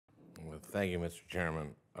Thank you, Mr.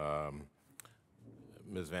 Chairman.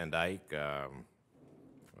 Ms. Van Dyke,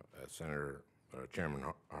 Senator Chairman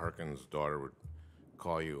Harkin's daughter would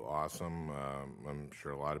call you awesome. I'm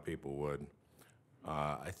sure a lot of people would.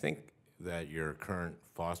 I think that your current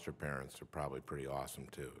foster parents are probably pretty awesome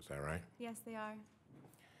too. Is that right? Yes, they are.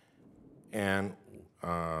 And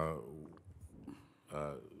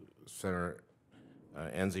Senator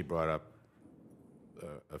Enzi brought up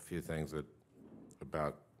a few things that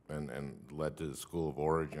about and led to the school of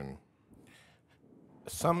origin.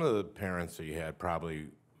 Some of the parents that you had, probably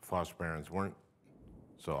foster parents, weren't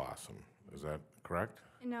so awesome. Is that correct?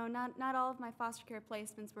 No, not all of my foster care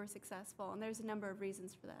placements were successful, and there's a number of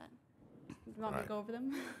reasons for that. You want me to go over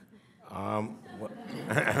them? Well,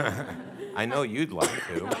 I know you'd like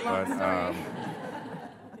to, but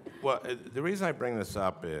well, the reason I bring this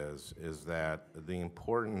up is that the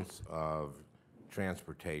importance of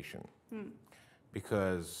transportation,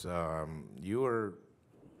 because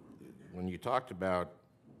when you talked about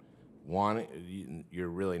you're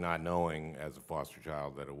really not knowing as a foster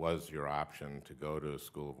child that it was your option to go to a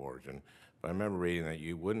school of origin. But I remember reading that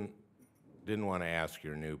you didn't want to ask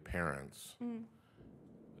your new parents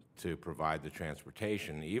to provide the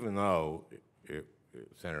transportation, even though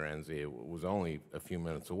Senator Enzi, it was only a few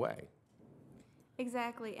minutes away.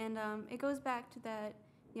 Exactly, and it goes back to that,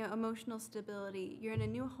 emotional stability. You're in a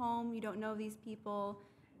new home, you don't know these people,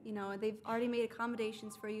 they've already made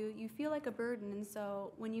accommodations for you. You feel like a burden, and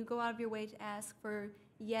so when you go out of your way to ask for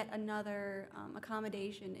yet another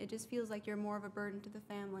accommodation, it just feels like you're more of a burden to the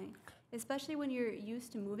family. Especially when you're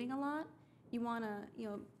used to moving a lot, you want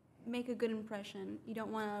to, make a good impression. You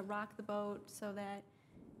don't want to rock the boat so that,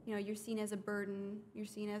 you're seen as a burden. You're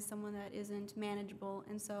seen as someone that isn't manageable,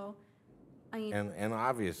 and so, I mean. And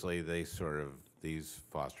obviously, these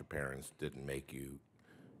foster parents didn't make you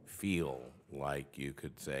feel like you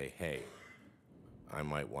could say, hey, I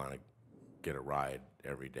might want to get a ride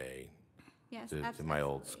every day to my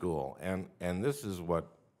old school. And this is what,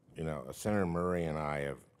 Senator Murray and I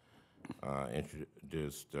have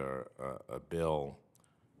introduced a bill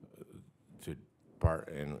to part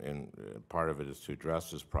of it is to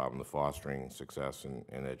address this problem, the Fostering Success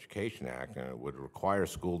in Education Act, and it would require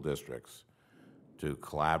school districts to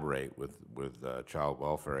collaborate with child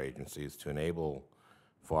welfare agencies to enable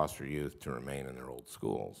foster youth to remain in their old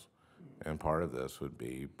schools. And part of this would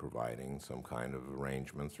be providing some kind of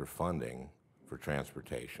arrangements or funding for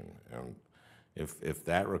transportation. And if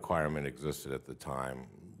that requirement existed at the time,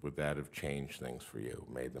 would that have changed things for you,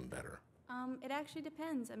 made them better? It actually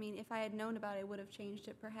depends. I mean, if I had known about it, I would have changed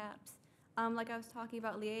it perhaps. Like I was talking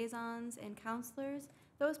about liaisons and counselors,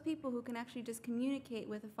 those people who can actually just communicate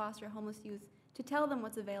with a foster homeless youth to tell them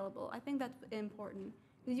what's available. I think that's important,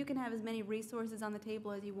 because you can have as many resources on the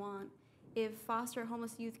table as you want. If foster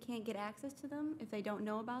homeless youth can't get access to them, if they don't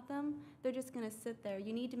know about them, they're just going to sit there.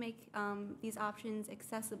 You need to make these options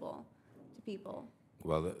accessible to people.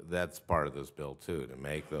 Well, that's part of this bill too, to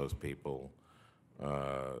make those people,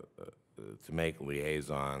 to make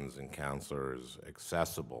liaisons and counselors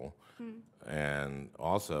accessible, and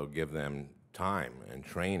also give them time and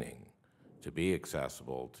training to be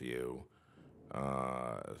accessible to you,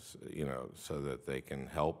 so that they can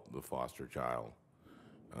help the foster child.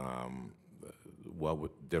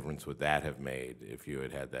 What difference would that have made if you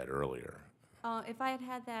had had that earlier? If I had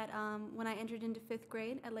had that when I entered into 5th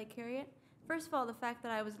grade at Lake Harriet, first of all, the fact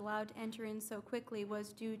that I was allowed to enter in so quickly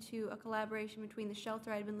was due to a collaboration between the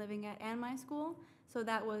shelter I'd been living at and my school. So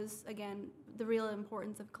that was, again, the real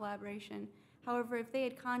importance of collaboration. However, if they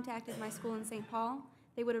had contacted my school in St. Paul,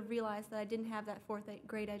 they would have realized that I didn't have that 4th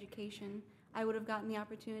grade education. I would have gotten the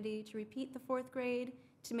opportunity to repeat the 4th grade,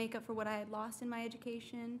 to make up for what I had lost in my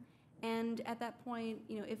education. And at that point,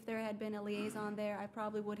 if there had been a liaison there, I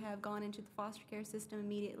probably would have gone into the foster care system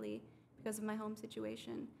immediately because of my home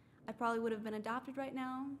situation. I probably would have been adopted right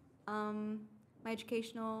now. My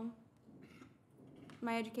education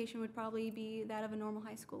would probably be that of a normal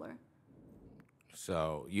high schooler.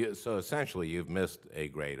 So essentially, you've missed a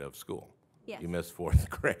grade of school. Yes. You missed 4th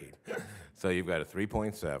grade. So you've got a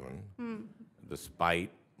 3.7,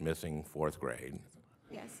 despite missing 4th grade.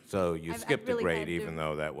 Yes. So you skipped really a grade even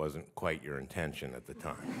though that wasn't quite your intention at the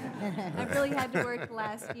time. I've really had to work the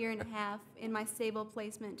last year and a half in my stable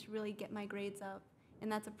placement to really get my grades up.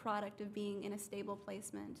 And that's a product of being in a stable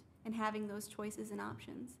placement and having those choices and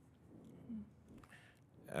options.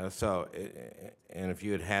 And if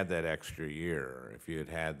you had had that extra year, if you had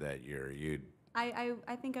had that year, I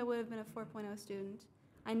think I would have been a 4.0 student.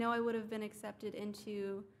 I know I would have been accepted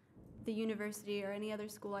into the university or any other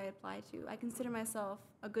school I applied to. I consider myself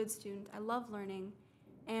a good student. I love learning.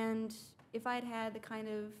 And if I'd had the kind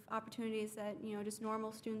of opportunities that, you know, just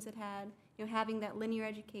normal students had, you know, having that linear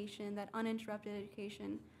education, that uninterrupted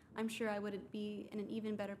education, I'm sure I would be in an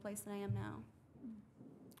even better place than I am now.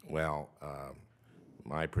 Well,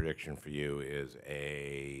 my prediction for you is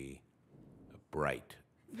a bright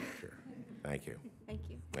future. Thank you. Thank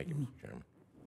you. Thank you, Mr. Chairman.